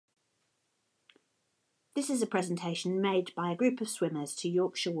This is a presentation made by a group of swimmers to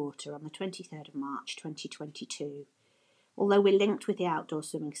Yorkshire Water on the 23rd of March 2022. Although we're linked with the Outdoor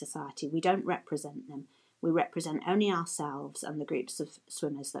Swimming Society, we don't represent them. We represent only ourselves and the groups of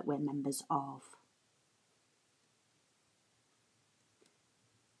swimmers that we're members of.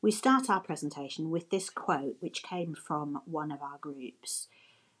 We start our presentation with this quote, which came from one of our groups.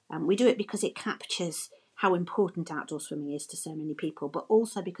 We do it because it captures how important outdoor swimming is to so many people, but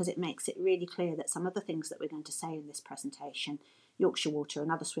also because it makes it really clear that some of the things that we're going to say in this presentation, Yorkshire Water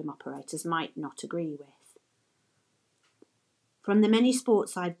and other swim operators might not agree with. From the many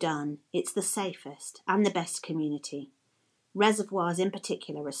sports I've done, it's the safest and the best community. Reservoirs in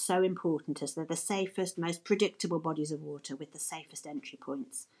particular are so important as they're the safest, most predictable bodies of water with the safest entry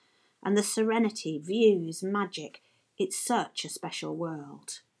points. And the serenity, views, magic, it's such a special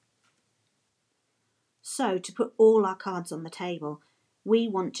world. So, to put all our cards on the table, we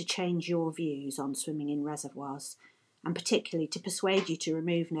want to change your views on swimming in reservoirs, and particularly to persuade you to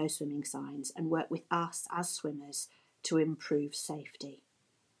remove no swimming signs and work with us as swimmers to improve safety.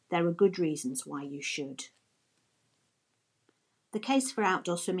 There are good reasons why you should. The case for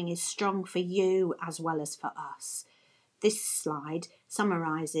outdoor swimming is strong for you as well as for us. This slide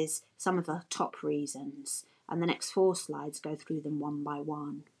summarises some of the top reasons, and the next 4 slides go through them one by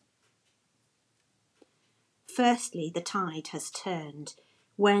one. Firstly, the tide has turned.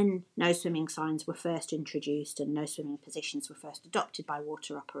 When no swimming signs were first introduced and no swimming positions were first adopted by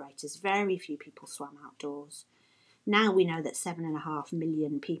water operators, very few people swam outdoors. Now we know that 7.5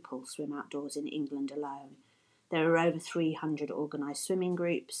 million people swim outdoors in England alone. There are over 300 organised swimming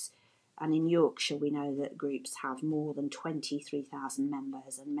groups, and in Yorkshire we know that groups have more than 23,000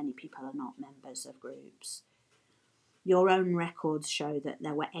 members, and many people are not members of groups. Your own records show that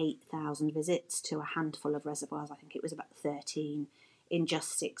there were 8,000 visits to a handful of reservoirs, I think it was about 13, in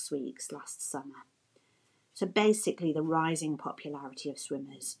just 6 weeks last summer. So basically the rising popularity of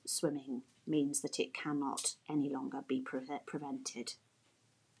swimming means that it cannot any longer be prevented.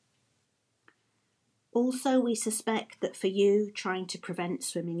 Also, we suspect that for you, trying to prevent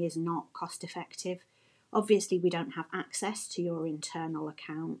swimming is not cost effective. Obviously, we don't have access to your internal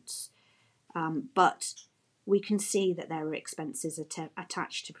accounts, but we can see that there are expenses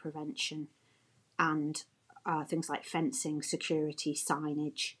attached to prevention and things like fencing, security,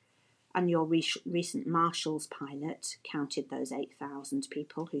 signage. And your recent Marshall's pilot counted those 8,000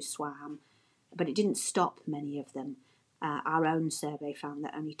 people who swam, but it didn't stop many of them. Our own survey found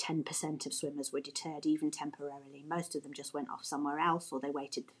that only 10% of swimmers were deterred, even temporarily. Most of them just went off somewhere else, or they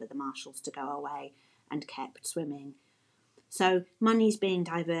waited for the marshals to go away and kept swimming. So money's being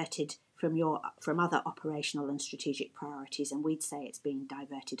diverted from other operational and strategic priorities, and we'd say it's being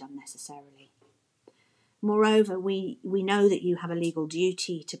diverted unnecessarily. Moreover, we know that you have a legal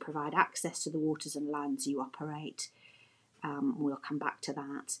duty to provide access to the waters and lands you operate. We'll come back to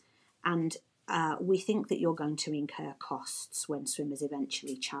that. And we think that you're going to incur costs when swimmers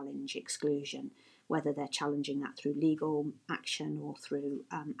eventually challenge exclusion, whether they're challenging that through legal action or through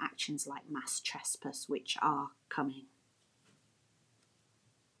actions like mass trespass, which are coming.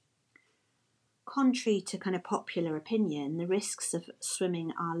 Contrary to kind of popular opinion, the risks of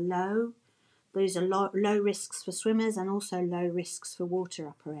swimming are low. Those are low risks for swimmers and also low risks for water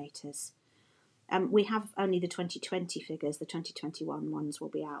operators. We have only the 2020 figures. The 2021 ones will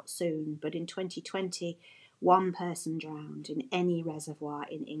be out soon. But in 2020, 1 person drowned in any reservoir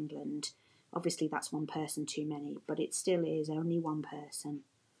in England. Obviously, that's 1 person too many, but it still is only 1 person.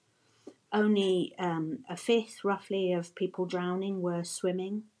 Only a fifth, roughly, of people drowning were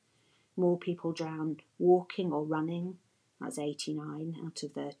swimming. More people drowned walking or running. That's 89 out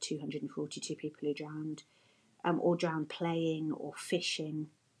of the 242 people who drowned. Or drowned playing or fishing.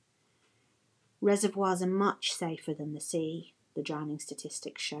 Reservoirs are much safer than the sea. The drowning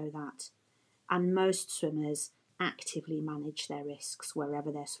statistics show that. And most swimmers actively manage their risks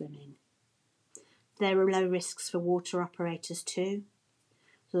wherever they're swimming. There are low risks for water operators too.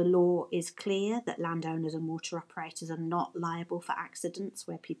 The law is clear that landowners and water operators are not liable for accidents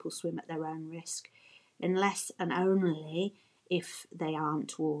where people swim at their own risk, unless and only if they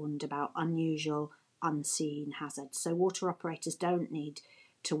aren't warned about unusual, unseen hazards. So water operators don't need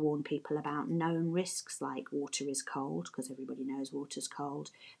to warn people about known risks like water is cold, because everybody knows water's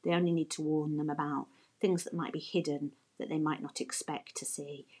cold. They only need to warn them about things that might be hidden, that they might not expect to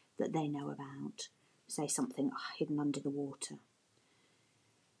see, that they know about. Say something hidden under the water.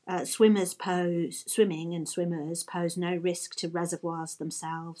 Swimming and swimmers pose no risk to reservoirs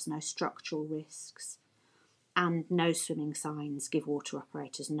themselves, no structural risks, and no swimming signs give water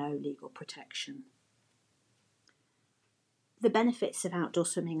operators no legal protection. The benefits of outdoor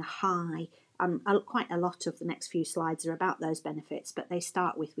swimming are high. Quite a lot of the next few slides are about those benefits, but they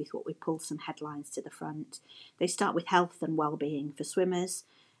start with what we pull some headlines to the front. They start with health and well-being for swimmers,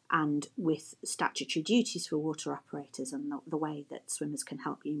 and with statutory duties for water operators and the way that swimmers can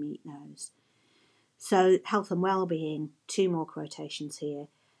help you meet those. So health and well-being, 2 more quotations here.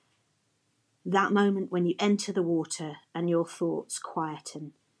 That moment when you enter the water and your thoughts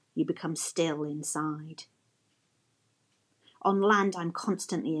quieten, you become still inside. On land, I'm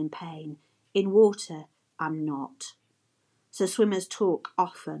constantly in pain. In water, I'm not. So swimmers talk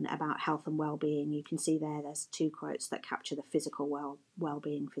often about health and well-being. You can see there's 2 quotes that capture the physical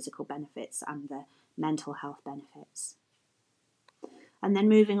well-being, physical benefits, and the mental health benefits. And then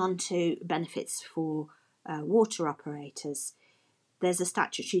moving on to benefits for water operators. There's a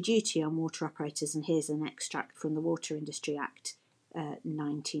statutory duty on water operators, and here's an extract from the Water Industry Act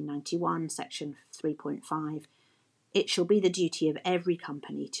 1991, section 3.5. It shall be the duty of every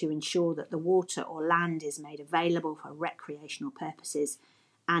company to ensure that the water or land is made available for recreational purposes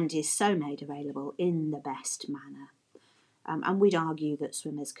and is so made available in the best manner. And we'd argue that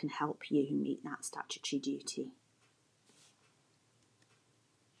swimmers can help you meet that statutory duty.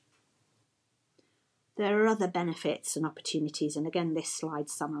 There are other benefits and opportunities, and again this slide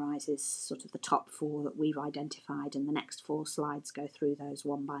summarises sort of the top 4 that we've identified, and the next 4 slides go through those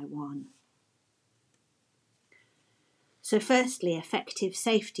one by one. So firstly, effective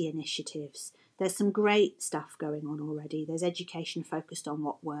safety initiatives. There's some great stuff going on already. There's education focused on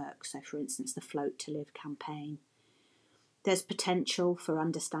what works, so for instance the Float to Live campaign. There's potential for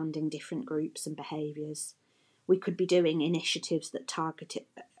understanding different groups and behaviours. We could be doing initiatives that target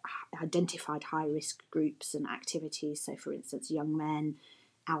identified high-risk groups and activities, so for instance young men,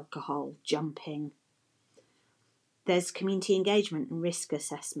 alcohol, jumping. There's community engagement and risk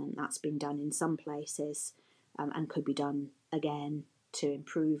assessment. That's been done in some places and could be done again to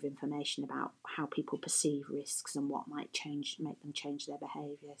improve information about how people perceive risks and what might make them change their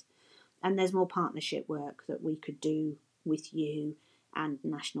behaviours. And there's more partnership work that we could do with you and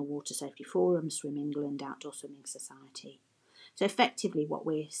National Water Safety Forum, Swim England, Outdoor Swimming Society. So effectively what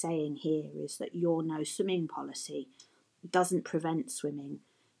we're saying here is that your no swimming policy doesn't prevent swimming,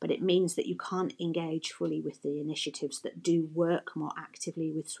 but it means that you can't engage fully with the initiatives that do work more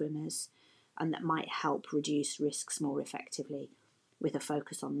actively with swimmers and that might help reduce risks more effectively, with a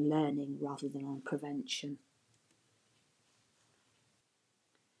focus on learning rather than on prevention.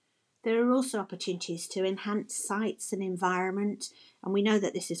 There are also opportunities to enhance sites and environment, and we know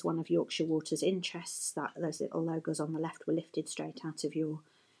that this is one of Yorkshire Water's interests, that those little logos on the left were lifted straight out of your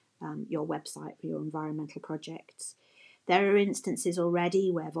website for your environmental projects. There are instances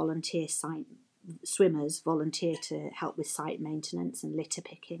already where swimmers volunteer to help with site maintenance and litter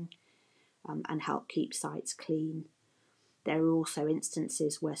picking and help keep sites clean. There are also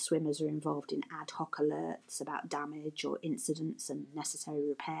instances where swimmers are involved in ad hoc alerts about damage or incidents and necessary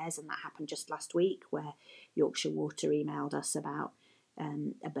repairs, and that happened just last week where Yorkshire Water emailed us about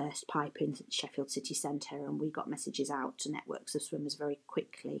a burst pipe in Sheffield city centre, and we got messages out to networks of swimmers very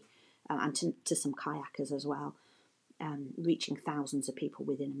quickly and to some kayakers as well, reaching thousands of people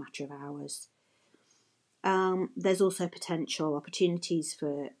within a matter of hours. There's also potential opportunities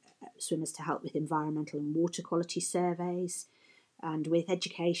for swimmers to help with environmental and water quality surveys, and with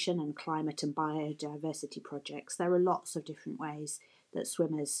education and climate and biodiversity projects. There are lots of different ways that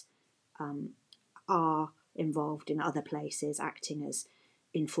swimmers are involved in other places, acting as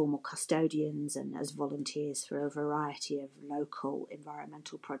informal custodians and as volunteers for a variety of local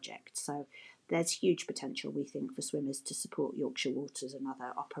environmental projects. So there's huge potential, we think, for swimmers to support Yorkshire Water's and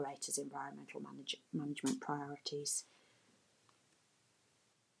other operators' environmental management priorities.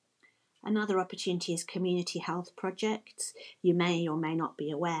 Another opportunity is community health projects. You may or may not be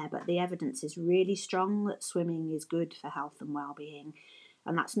aware, but the evidence is really strong that swimming is good for health and well-being.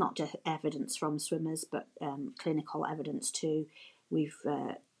 And that's not just evidence from swimmers, but clinical evidence too.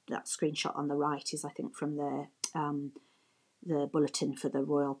 That screenshot on the right is, I think, from the bulletin for the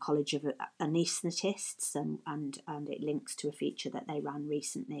Royal College of Anaesthetists, and it links to a feature that they ran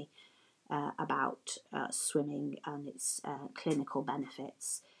recently about swimming and its clinical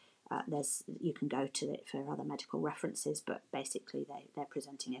benefits. You can go to it for other medical references, but basically they're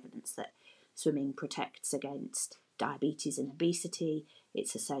presenting evidence that swimming protects against diabetes and obesity.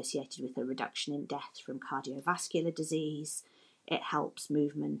 It's associated with a reduction in death from cardiovascular disease. It helps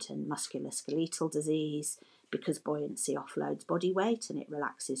movement and musculoskeletal disease because buoyancy offloads body weight and it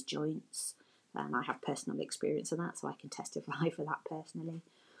relaxes joints. I have personal experience of that, so I can testify for that personally.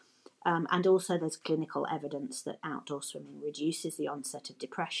 And also there's clinical evidence that outdoor swimming reduces the onset of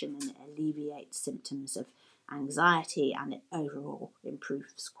depression and it alleviates symptoms of anxiety, and it overall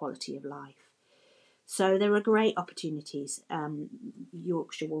improves quality of life. So there are great opportunities.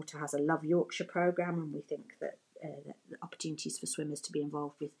 Yorkshire Water has a Love Yorkshire programme, and we think that the opportunities for swimmers to be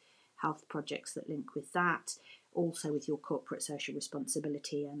involved with health projects that link with that, also with your corporate social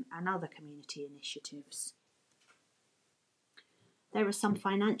responsibility and other community initiatives. There are some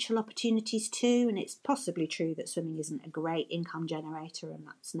financial opportunities too, and it's possibly true that swimming isn't a great income generator, and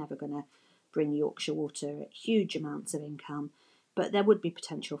that's never going to bring Yorkshire Water huge amounts of income, but there would be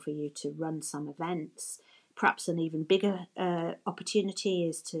potential for you to run some events. Perhaps an even bigger opportunity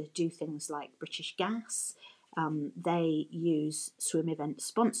is to do things like British Gas. They use swim event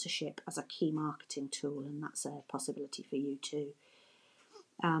sponsorship as a key marketing tool, and that's a possibility for you too.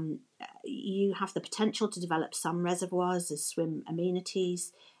 You have the potential to develop some reservoirs as swim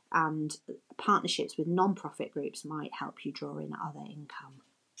amenities, and partnerships with non-profit groups might help you draw in other income.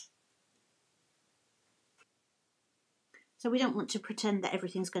 So we don't want to pretend that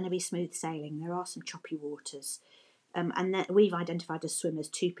everything's going to be smooth sailing. There are some choppy waters. And that we've identified as swimmers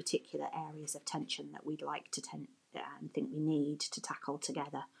 2 particular areas of tension that we'd like to and think we need to tackle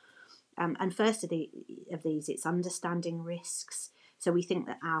together. And first of these, it's understanding risks. So we think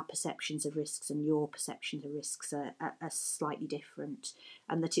that our perceptions of risks and your perceptions of risks are slightly different,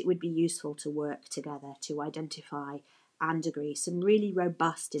 and that it would be useful to work together to identify and agree some really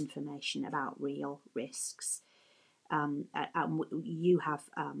robust information about real risks. You have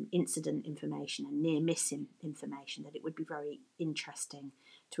incident information and near-miss information that it would be very interesting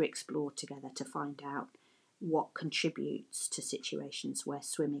to explore together to find out what contributes to situations where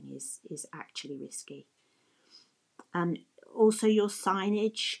swimming is actually risky. Also, your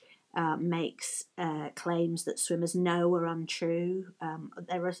signage makes claims that swimmers know are untrue.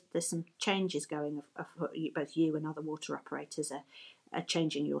 There's some changes going. Both you and other water operators are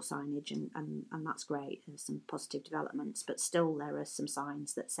changing your signage, and that's great. There's some positive developments, but still there are some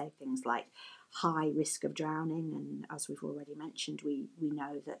signs that say things like high risk of drowning, and as we've already mentioned, we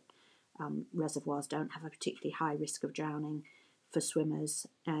know that reservoirs don't have a particularly high risk of drowning for swimmers,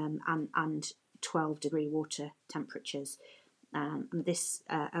 and 12-degree water temperatures. This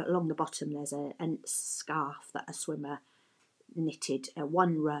along the bottom there's a scarf that a swimmer knitted,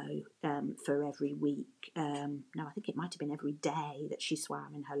 1 row for every week. No, I think it might have been every day that she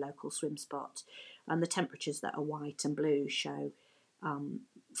swam in her local swim spot. And the temperatures that are white and blue show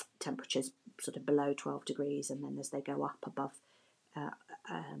temperatures sort of below 12 degrees, and then as they go up above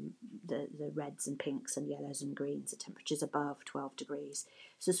the reds and pinks and yellows and greens, the temperatures above 12 degrees.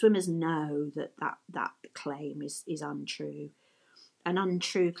 So swimmers know that claim is untrue. And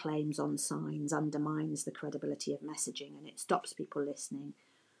untrue claims on signs undermines the credibility of messaging, and it stops people listening.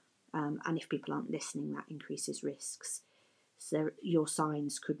 And if people aren't listening, that increases risks. So your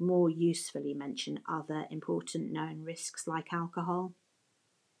signs could more usefully mention other important known risks like alcohol.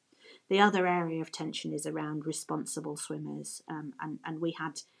 The other area of tension is around responsible swimmers, and we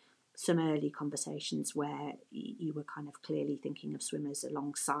had some early conversations where you were kind of clearly thinking of swimmers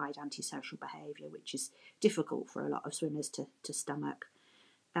alongside antisocial behaviour, which is difficult for a lot of swimmers to stomach.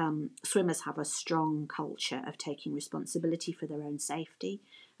 Swimmers have a strong culture of taking responsibility for their own safety,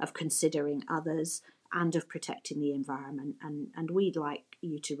 of considering others, and of protecting the environment, and we'd like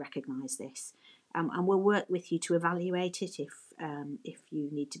you to recognise this. And we'll work with you to evaluate it if you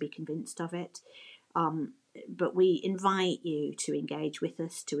need to be convinced of it. But we invite you to engage with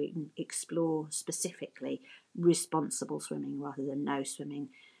us to explore specifically responsible swimming rather than no swimming,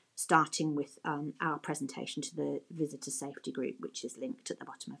 starting with our presentation to the visitor safety group, which is linked at the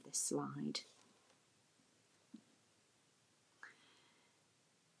bottom of this slide.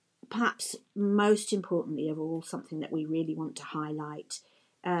 Perhaps most importantly of all, something that we really want to highlight,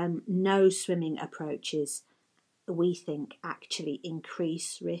 no swimming approaches, we think, actually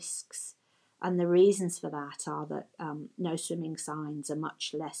increase risks. And the reasons for that are that no swimming signs are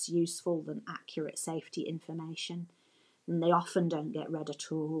much less useful than accurate safety information, and they often don't get read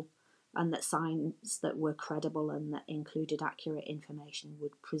at all, and that signs that were credible and that included accurate information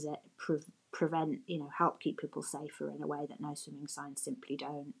would prevent, help keep people safer in a way that no swimming signs simply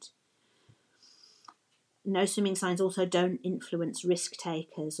don't. No swimming signs also don't influence risk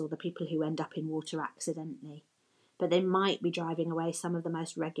takers or the people who end up in water accidentally, but they might be driving away some of the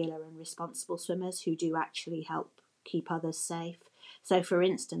most regular and responsible swimmers who do actually help keep others safe. So, for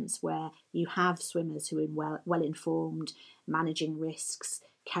instance, where you have swimmers who are well informed, managing risks,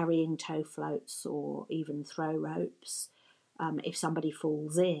 carrying tow floats or even throw ropes, if somebody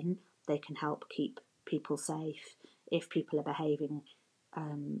falls in, they can help keep people safe. If people are behaving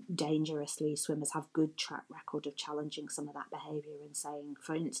dangerously. Swimmers have good track record of challenging some of that behaviour and saying,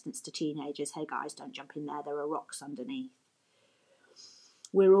 for instance, to teenagers, hey guys, don't jump in there, there are rocks underneath.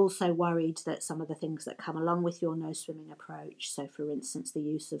 We're also worried that some of the things that come along with your no swimming approach, so for instance the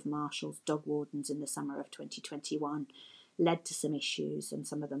use of marshals, dog wardens in the summer of 2021, led to some issues, and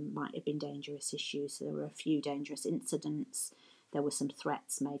some of them might have been dangerous issues. So there were a few dangerous incidents. There were some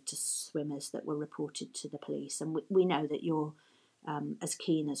threats made to swimmers that were reported to the police, and we know that you're as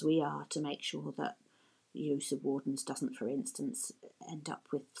keen as we are to make sure that use of wardens doesn't, for instance, end up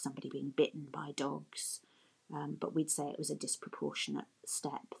with somebody being bitten by dogs. But we'd say it was a disproportionate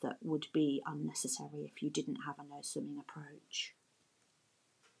step that would be unnecessary if you didn't have a no swimming approach.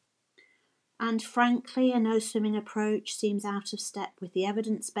 And frankly, a no swimming approach seems out of step with the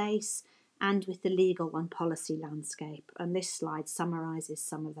evidence base and with the legal and policy landscape. And this slide summarises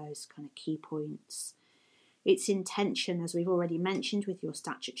some of those kind of key points. Its intention, as we've already mentioned, with your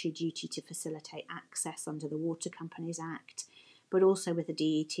statutory duty to facilitate access under the Water Companies Act, but also with the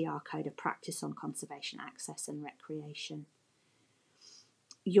DETR Code of Practice on Conservation, Access and Recreation.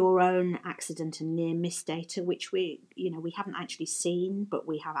 Your own accident and near miss data, which we haven't actually seen, but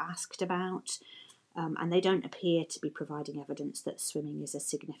we have asked about, and they don't appear to be providing evidence that swimming is a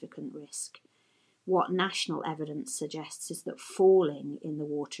significant risk. What national evidence suggests is that falling in the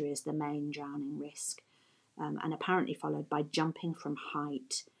water is the main drowning risk, and apparently followed by jumping from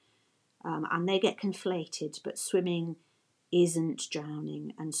height. And they get conflated, but swimming isn't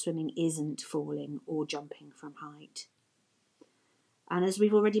drowning and swimming isn't falling or jumping from height. And as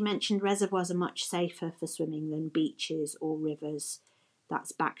we've already mentioned, reservoirs are much safer for swimming than beaches or rivers.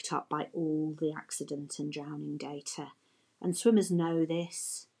 That's backed up by all the accident and drowning data. And swimmers know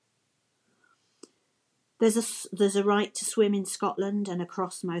this. There's a right to swim in Scotland and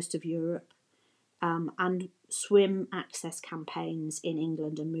across most of Europe. And swim access campaigns in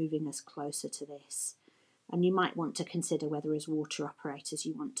England are moving us closer to this. And you might want to consider whether as water operators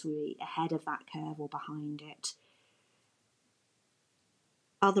you want to be ahead of that curve or behind it.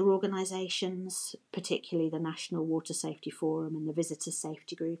 Other organisations, particularly the National Water Safety Forum and the Visitor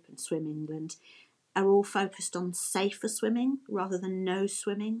Safety Group and Swim England, are all focused on safer swimming rather than no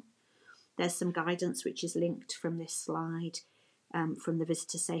swimming. There's some guidance which is linked from this slide from the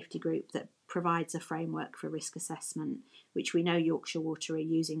Visitor Safety Group that provides a framework for risk assessment, which we know Yorkshire Water are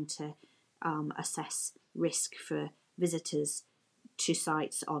using to assess risk for visitors to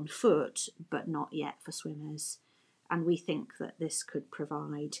sites on foot, but not yet for swimmers. And we think that this could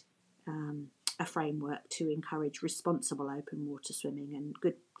provide a framework to encourage responsible open water swimming, and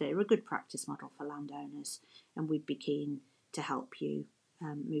they're a good practice model for landowners, and we'd be keen to help you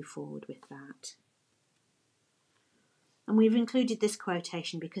move forward with that. And we've included this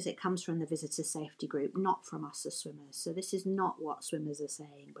quotation because it comes from the Visitor Safety Group, not from us as swimmers. So this is not what swimmers are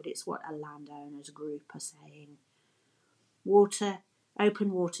saying, but it's what a landowners group are saying.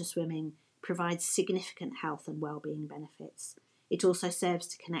 Open water swimming provides significant health and well-being benefits. It also serves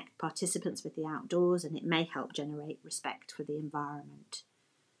to connect participants with the outdoors, and it may help generate respect for the environment.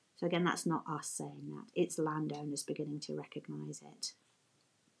 So again, that's not us saying that. It's landowners beginning to recognise it.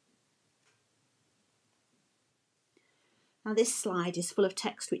 Now this slide is full of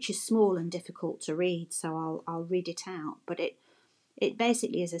text which is small and difficult to read, so I'll read it out. But it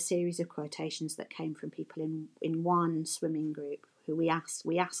basically is a series of quotations that came from people in one swimming group who we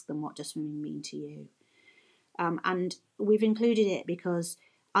asked them, what does swimming mean to you? And we've included it because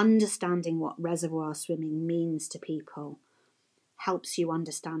understanding what reservoir swimming means to people helps you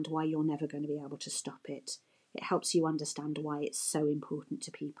understand why you're never going to be able to stop it. It helps you understand why it's so important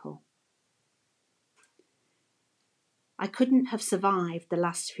to people. I couldn't have survived the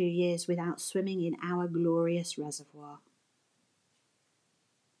last few years without swimming in our glorious reservoir.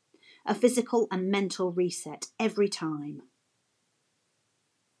 A physical and mental reset every time.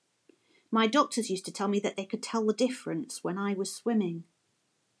 My doctors used to tell me that they could tell the difference when I was swimming.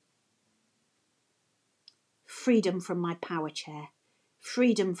 Freedom from my power chair,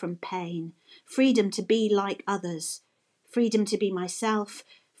 freedom from pain, freedom to be like others, freedom to be myself,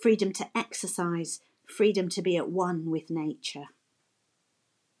 freedom to exercise, freedom to be at one with nature.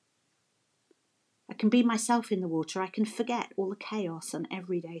 I can be myself in the water. I can forget all the chaos and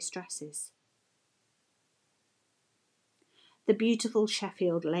everyday stresses. The beautiful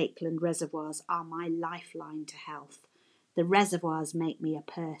Sheffield Lakeland reservoirs are my lifeline to health. The reservoirs make me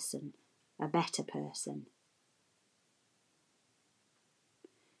a person, a better person.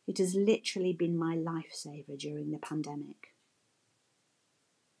 It has literally been my lifesaver during the pandemic.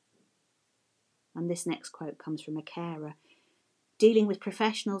 And this next quote comes from a carer. Dealing with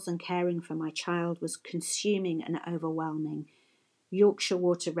professionals and caring for my child was consuming and overwhelming. Yorkshire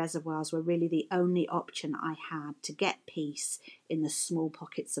Water reservoirs were really the only option I had to get peace in the small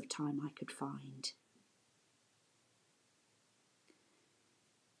pockets of time I could find.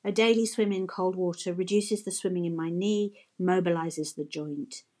 A daily swim in cold water reduces the swimming in my knee, mobilises the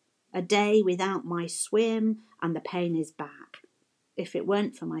joint. A day without my swim and the pain is back. If it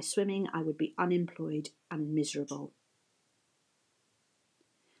weren't for my swimming, I would be unemployed and miserable.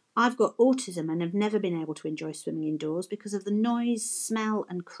 I've got autism and have never been able to enjoy swimming indoors because of the noise, smell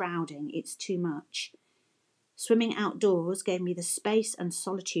and crowding. It's too much. Swimming outdoors gave me the space and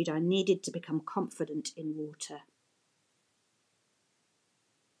solitude I needed to become confident in water.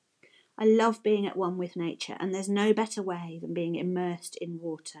 I love being at one with nature, and there's no better way than being immersed in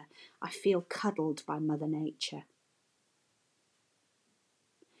water. I feel cuddled by Mother Nature.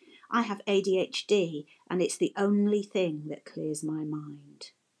 I have ADHD, and it's the only thing that clears my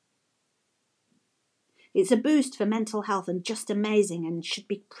mind. It's a boost for mental health and just amazing and should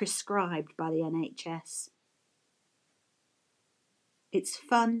be prescribed by the NHS. It's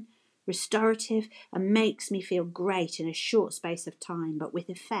fun, restorative, and makes me feel great in a short space of time, but with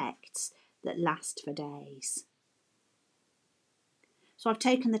effects that last for days. So I've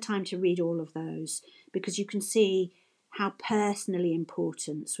taken the time to read all of those because you can see how personally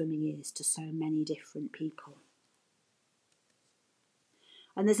important swimming is to so many different people.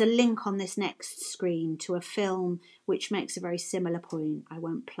 And there's a link on this next screen to a film which makes a very similar point. I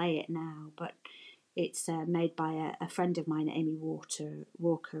won't play it now, but it's made by a friend of mine, Amy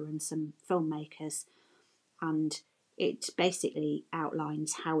Walker, and some filmmakers. And it basically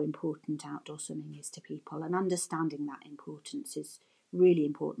outlines how important outdoor swimming is to people. And understanding that importance is really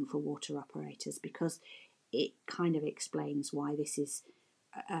important for water operators because it kind of explains why this is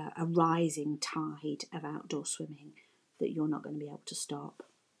a rising tide of outdoor swimming that you're not going to be able to stop.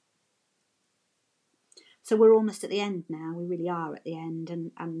 So we're almost at the end now. We really are at the end,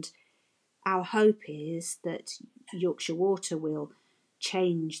 and our hope is that Yorkshire Water will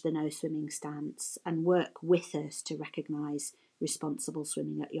change the no swimming stance and work with us to recognise responsible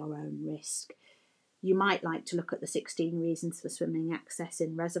swimming at your own risk. You might like to look at the 16 reasons for swimming access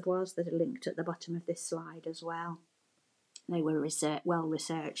in reservoirs that are linked at the bottom of this slide as well. They were well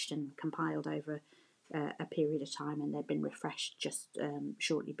researched and compiled over a period of time, and they've been refreshed just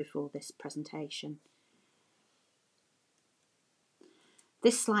shortly before this presentation.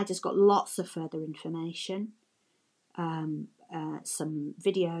 This slide has got lots of further information, some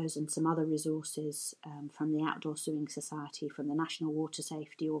videos and some other resources from the Outdoor Swimming Society, from the National Water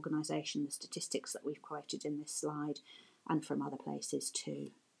Safety Organisation, the statistics that we've quoted in this slide, and from other places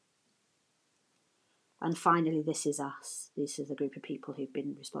too. And finally, this is us. This is a group of people who've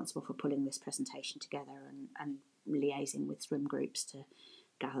been responsible for pulling this presentation together and liaising with swim groups to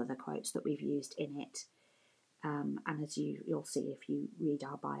gather the quotes that we've used in it. And as you'll see if you read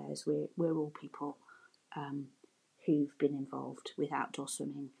our bios, we're all people who've been involved with outdoor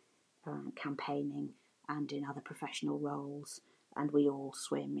swimming, campaigning and in other professional roles, and we all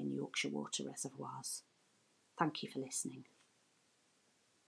swim in Yorkshire Water reservoirs. Thank you for listening.